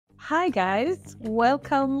Hi guys,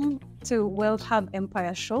 welcome to Wealth Hub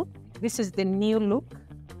Empire Show. This is the new look,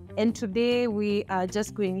 and today we are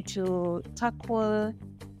just going to tackle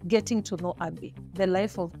getting to know Abby, the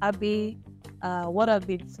life of Abby, what I've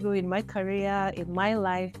been through in my career, in my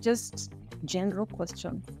life, just general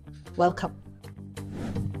questions. Welcome.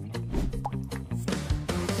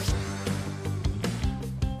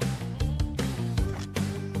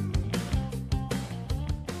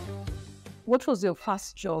 What was your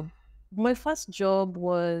first job? My first job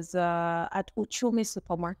was at Uchumi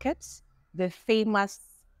Supermarkets, the famous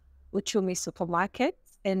Uchumi Supermarket.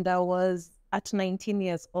 And I was at 19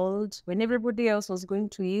 years old. When everybody else was going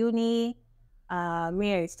to uni,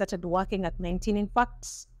 I started working at 19. In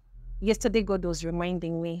fact, yesterday God was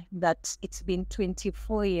reminding me that it's been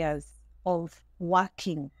 24 years of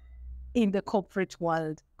working in the corporate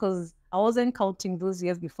world, because I wasn't counting those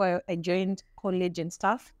years before I joined college and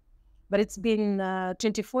stuff. But it's been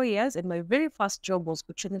 24 years, and my very first job was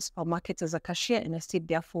Uchumi Supermarket as a cashier, and I stayed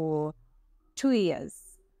there for 2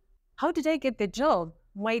 years. How did I get the job?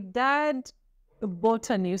 My dad bought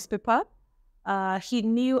a newspaper. He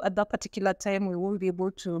knew at that particular time we won't be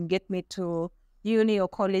able to get me to uni or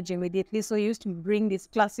college immediately, so he used to bring these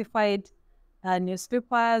classified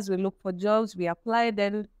newspapers. We looked for jobs, we applied,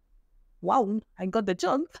 and wow, I got the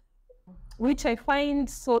job, which I find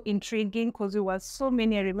so intriguing because there were so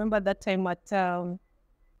many. I remember that time at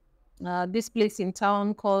this place in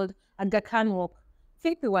town called Aga Khan Walk. I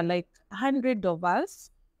think there were like 100 of us,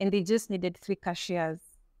 and they just needed 3 cashiers.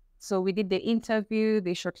 So we did the interview.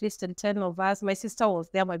 They shortlisted 10 of us. My sister was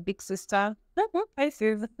there, my big sister. Hi,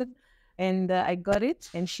 sis. And I got it,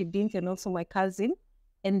 and she didn't, and also my cousin.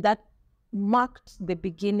 And that marked the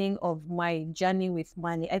beginning of my journey with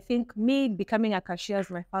money. I think me becoming a cashier as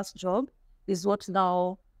my first job is what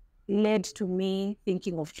now led to me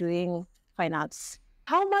thinking of doing finance.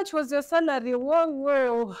 How much was your salary?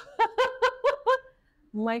 Whoa.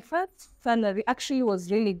 My first salary actually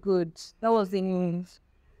was really good. That was in,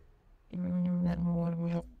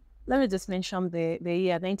 let me just mention the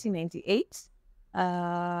year 1998.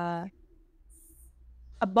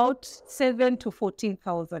 About 7 to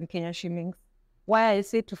 14,000 Kenya shillings. Why I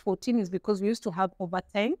say to 14 is because we used to have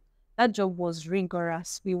overtime. That job was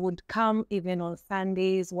rigorous. We would come even on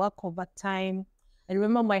Sundays, work overtime. I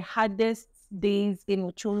remember my hardest days in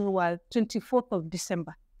Uchumi were 24th of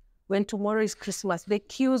December, when tomorrow is Christmas. The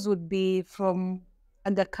queues would be from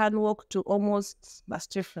Aga Khan Walk to almost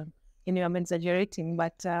Bastifan. I'm exaggerating,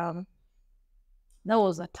 but that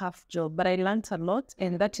was a tough job. But I learned a lot,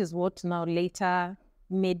 and that is what now later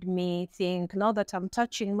made me think, now that I'm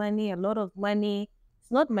touching money, a lot of money,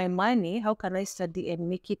 it's not my money, how can I study and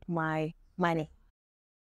make it my money?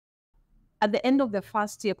 At the end of the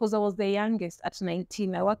first year, because I was the youngest at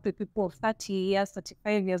 19, I worked with people of 30 years,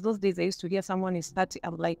 35 years. Those days I used to hear someone is 30.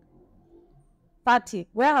 I'm like, 30,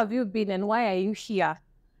 where have you been and why are you here?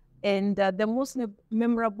 And the most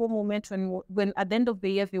memorable moment when at the end of the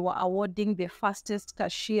year, they were awarding the fastest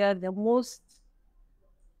cashier, the most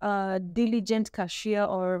diligent cashier,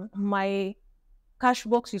 or my cash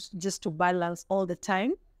box used just to balance all the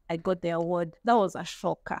time. I got the award. That was a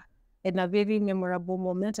shocker and a very memorable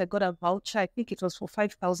moment. I got a voucher. I think it was for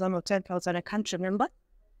 5,000 or 10,000. I can't remember.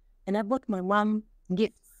 And I bought my mom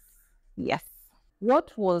gifts. Yes.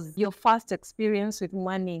 What was your first experience with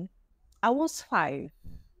money? I was 5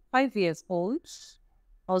 years old.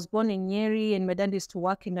 I was born in Nyeri, and my dad used to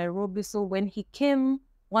work in Nairobi. So when he came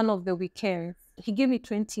one of the weekends, he gave me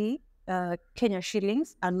 20 Kenya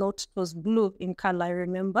shillings. A note was blue in color, I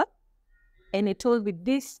remember. And he told me,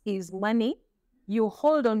 this is money. You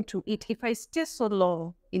hold on to it. If I stay so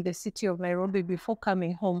long in the city of Nairobi before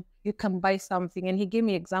coming home, you can buy something. And he gave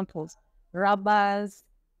me examples: rubbers,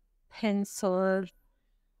 pencils,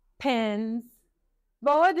 pens.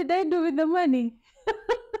 But what did I do with the money?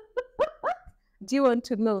 Do you want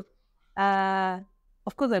to know?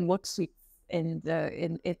 Of course, I bought sweets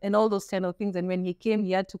and all those kind of things. And when he came,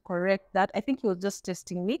 he had to correct that. I think he was just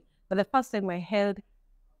testing me. But the first time I held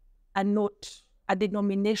a note, a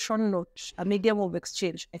denomination note, a medium of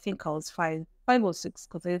exchange, I think I was 5 or 6,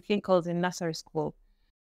 because I think I was in nursery school.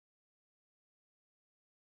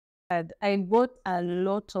 And I bought a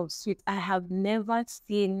lot of sweets. I have never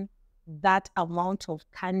seen that amount of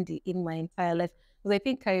candy in my entire life. Because I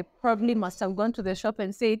think I probably must have gone to the shop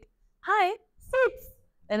and said, hi, sweets.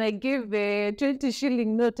 And I gave the 20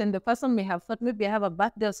 shilling note, and the person may have thought maybe I have a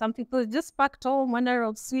birthday or something. So I just packed all manner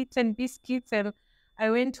of sweets and biscuits, and I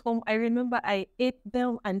went home. I remember I ate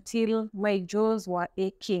them until my jaws were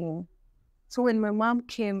aching. So when my mom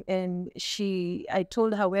came and I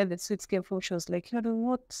told her where the sweets came from, she was like, you know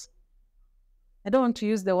what? I don't want to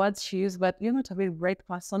use the words she used, but you're not a very bright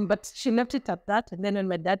person. But she left it at that. And then when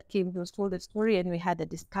my dad came, he was told the story and we had a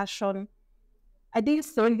discussion. I didn't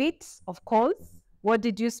solve it, of course. What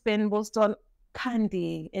did you spend most on?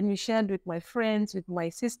 Candy. And we shared with my friends, with my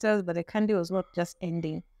sisters, but the candy was not just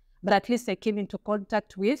ending. But at least I came into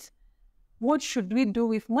contact with what should we do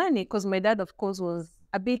with money? Because my dad, of course, was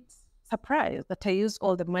a bit surprised that I used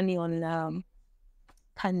all the money on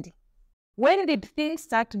candy. When did things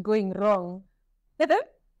start going wrong?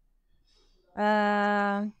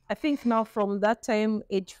 I think now from that time,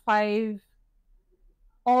 age 5,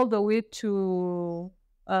 all the way to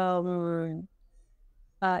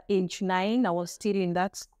age 9, I was still in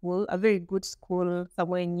that school, a very good school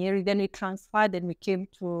somewhere in Nyeri. Then we transferred and we came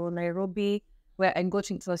to Nairobi, where I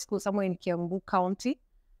got into a school somewhere in Kiambu County.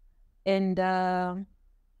 And I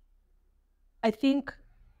think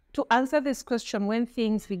to answer this question, when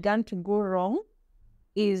things began to go wrong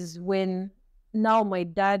is when now my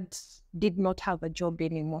dad did not have a job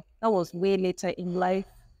anymore. That was way later in life.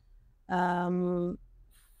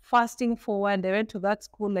 Fasting forward, I went to that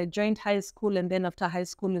school, I joined high school, and then after high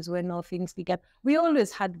school is when all things began. We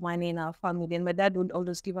always had money in our family, and my dad would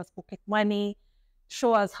always give us pocket money,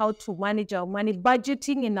 show us how to manage our money.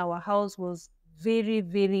 Budgeting in our house was very,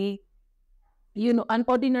 very, an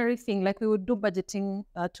ordinary thing. Like we would do budgeting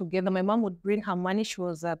together. My mom would bring her money. She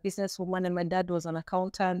was a businesswoman, and my dad was an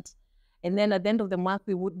accountant. And then at the end of the month,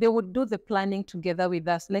 they would do the planning together with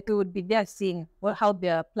us. Like we would be there seeing how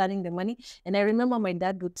they're planning the money. And I remember my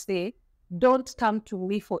dad would say, don't come to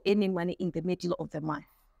me for any money in the middle of the month.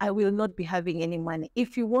 I will not be having any money.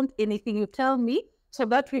 If you want anything, you tell me so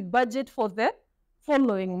that we budget for the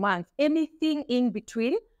following month. Anything in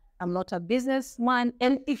between, I'm not a businessman.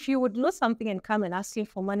 And if you would lose something and come and ask him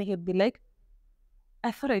for money, he'd be like,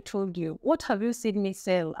 I thought I told you. What have you seen me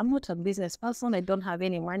sell? I'm not a business person. I don't have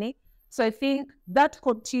any money. So I think that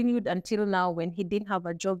continued until now when he didn't have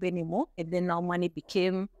a job anymore. And then now money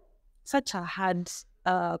became such a hard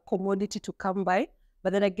commodity to come by.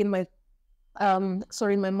 But then again, my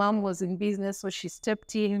mom was in business, so she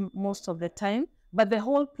stepped in most of the time. But the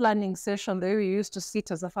whole planning session, the way we used to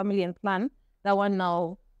sit as a family and plan, that one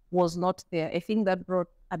now was not there. I think that brought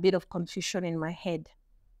a bit of confusion in my head.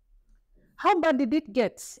 How bad did it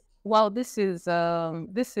get? Well, this is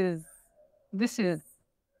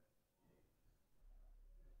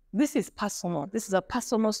personal. This is a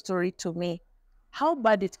personal story to me. How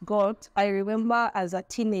bad it got, I remember as a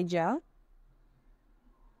teenager,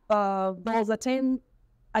 there was a time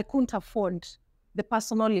I couldn't afford the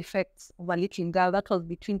personal effects of a little girl that was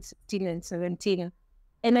between 16 and 17.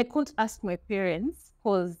 And I couldn't ask my parents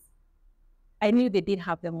because I knew they didn't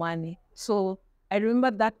have the money. So I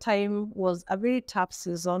remember that time was a very tough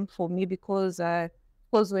season for me because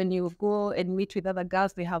when you go and meet with other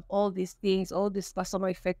girls, they have all these things, all these personal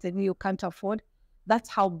effects, and you can't afford. That's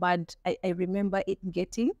how bad I remember it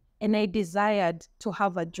getting. And I desired to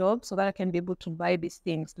have a job so that I can be able to buy these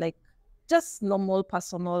things, like just normal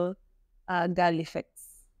personal girl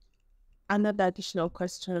effects. Another additional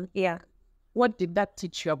question. Yeah. What did that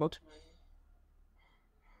teach you about?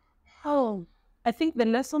 Oh, I think the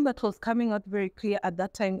lesson that was coming out very clear at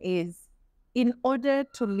that time is in order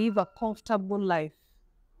to live a comfortable life,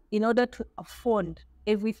 in order to afford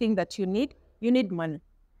everything that you need money.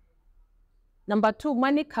 Number 2,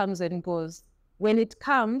 money comes and goes. When it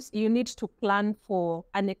comes, you need to plan for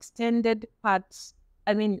an extended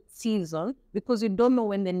season, because you don't know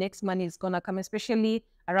when the next money is going to come, especially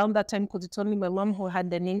around that time, because it's only my mom who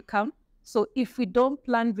had an income. So if we don't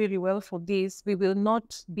plan very well for this, we will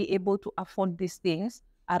not be able to afford these things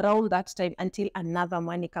around that time until another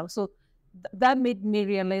money comes. So that made me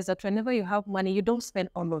realize that whenever you have money, you don't spend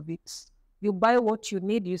all of it. You buy what you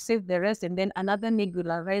need, you save the rest, and then another need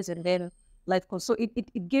will arise, and then life goes. So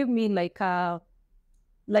it gave me like a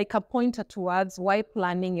pointer towards why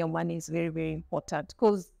planning your money is very, very important.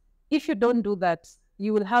 Because if you don't do that,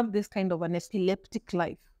 you will have this kind of an epileptic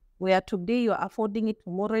life where today you're affording it,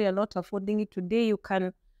 tomorrow you're not affording it. Today you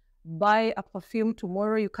can buy a perfume,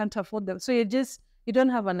 tomorrow you can't afford them. So you don't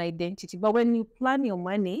have an identity. But when you plan your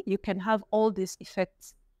money, you can have all these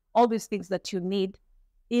effects, all these things that you need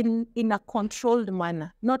in a controlled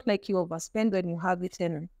manner, not like you overspend when you have it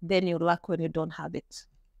and then you lack when you don't have it.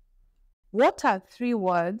 What are 3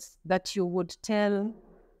 words that you would tell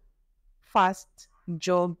first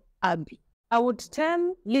job Abby? I would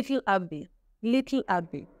tell little Abby, little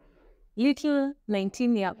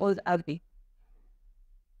 19-year-old Abby.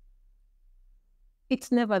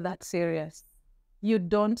 It's never that serious. You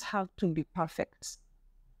don't have to be perfect.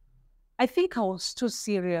 I think I was too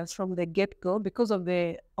serious from the get-go because of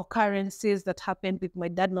the occurrences that happened with my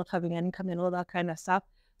dad not having an income and all that kind of stuff.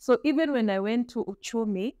 So even when I went to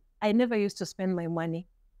Uchumi, I never used to spend my money.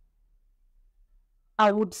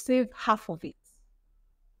 I would save half of it.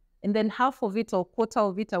 And then half of it or quarter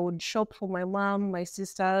of it, I would shop for my mom, my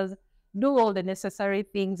sisters, do all the necessary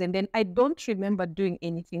things. And then I don't remember doing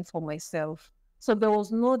anything for myself. So there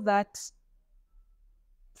was no that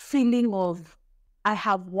feeling of, I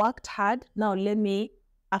have worked hard, now let me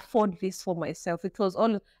afford this for myself. It was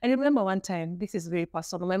all, I remember one time, this is very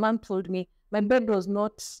personal, my mom told me my bed was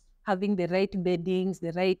not having the right beddings,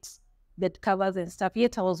 the right bed covers and stuff,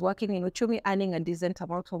 yet I was working in Uchumi earning a decent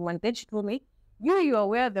amount of money. Then she told me, you are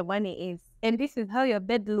where the money is, and this is how your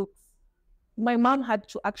bed looks. My mom had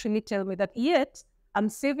to actually tell me that, yet I'm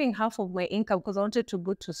saving half of my income because I wanted to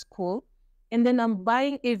go to school. And then I'm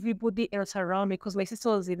buying everybody else around me because my sister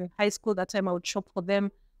was in high school that time. I would shop for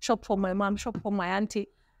them, shop for my mom, shop for my auntie.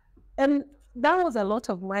 And that was a lot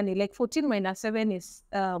of money. Like 14 minus 7 is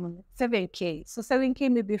 7K. So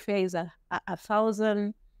 7K maybe fair is a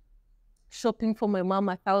 1,000. Shopping for my mom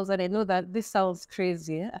 1,000. I know that this sounds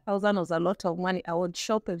crazy. 1,000 was a lot of money. I would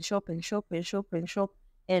shop and shop and shop and shop and shop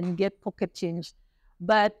and get pocket change.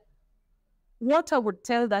 But what I would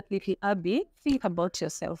tell that little Abby, think about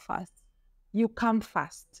yourself first. You come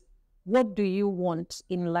first. What do you want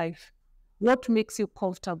in life? What makes you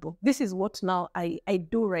comfortable? This is what now I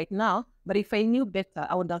do right now. But if I knew better,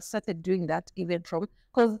 I would have started doing that even from,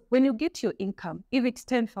 because when you get your income, if it's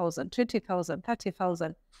 10,000, 20,000,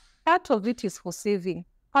 30,000, part of it is for saving,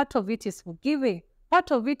 part of it is for giving,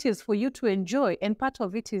 part of it is for you to enjoy, and part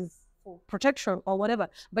of it is for protection or whatever.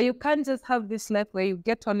 But you can't just have this life where you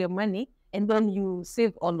get all your money and then you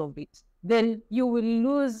save all of it. Then you will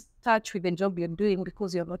lose touch with the job you're doing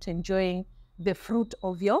because you're not enjoying the fruit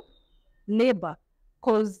of your labor.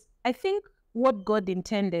 Because I think what God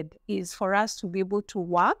intended is for us to be able to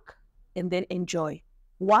work and then enjoy.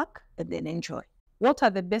 Work and then enjoy. What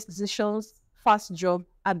are the best decisions? First job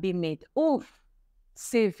Abby made. Oh,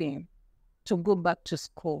 saving to go back to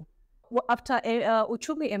school. Well, after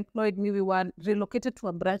Uchumi employed me, we were relocated to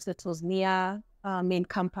a branch that was near main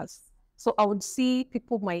campus. So I would see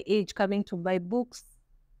people my age coming to buy books,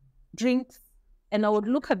 drinks, and I would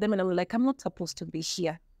look at them and I was like, I'm not supposed to be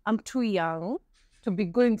here. I'm too young to be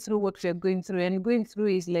going through what we're going through. And going through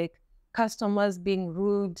is like customers being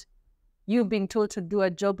rude, you being told to do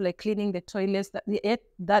a job like cleaning the toilets.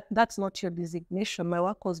 That's not your designation. My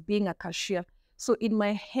work was being a cashier. So in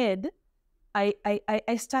my head, I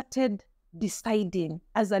started deciding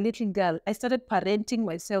as a little girl. I started parenting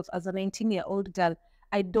myself as a 19-year-old girl.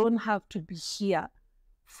 I don't have to be here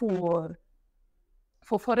for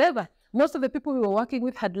forever. Most of the people we were working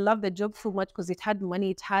with had loved the job so much because it had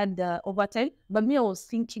money, it had overtime. But me, I was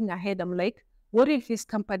thinking ahead. I'm like, what if this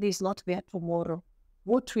company is not there tomorrow?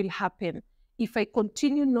 What will happen if I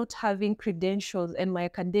continue not having credentials and my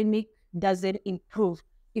academic doesn't improve?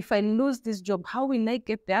 If I lose this job, how will I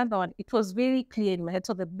get the other one? It was very clear in my head.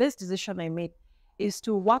 So the best decision I made is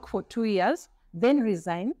to work for 2 years, then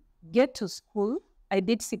resign, get to school. I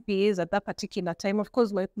did CPAs at that particular time. Of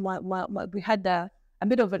course, we had a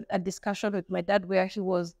bit of a discussion with my dad where he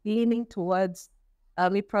was leaning towards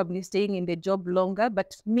me probably staying in the job longer.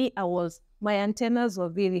 But me, my antennas were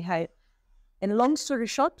very high. And long story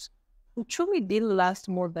short, Uchumi didn't last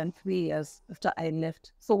more than 3 years after I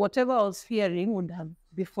left. So whatever I was fearing would have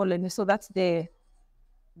befallen me. So that's the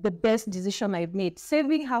best decision I've made.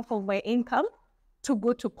 Saving half of my income to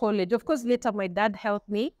go to college. Of course, later my dad helped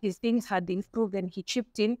me. His things had improved and he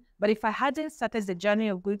chipped in. But if I hadn't started the journey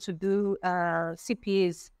of going to do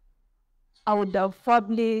CPAs, I would have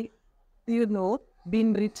probably,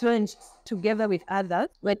 been retrenched together with others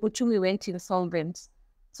when Uchumi went insolvent.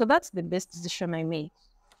 So that's the best decision I made.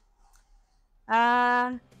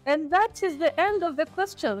 And that is the end of the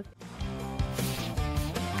question.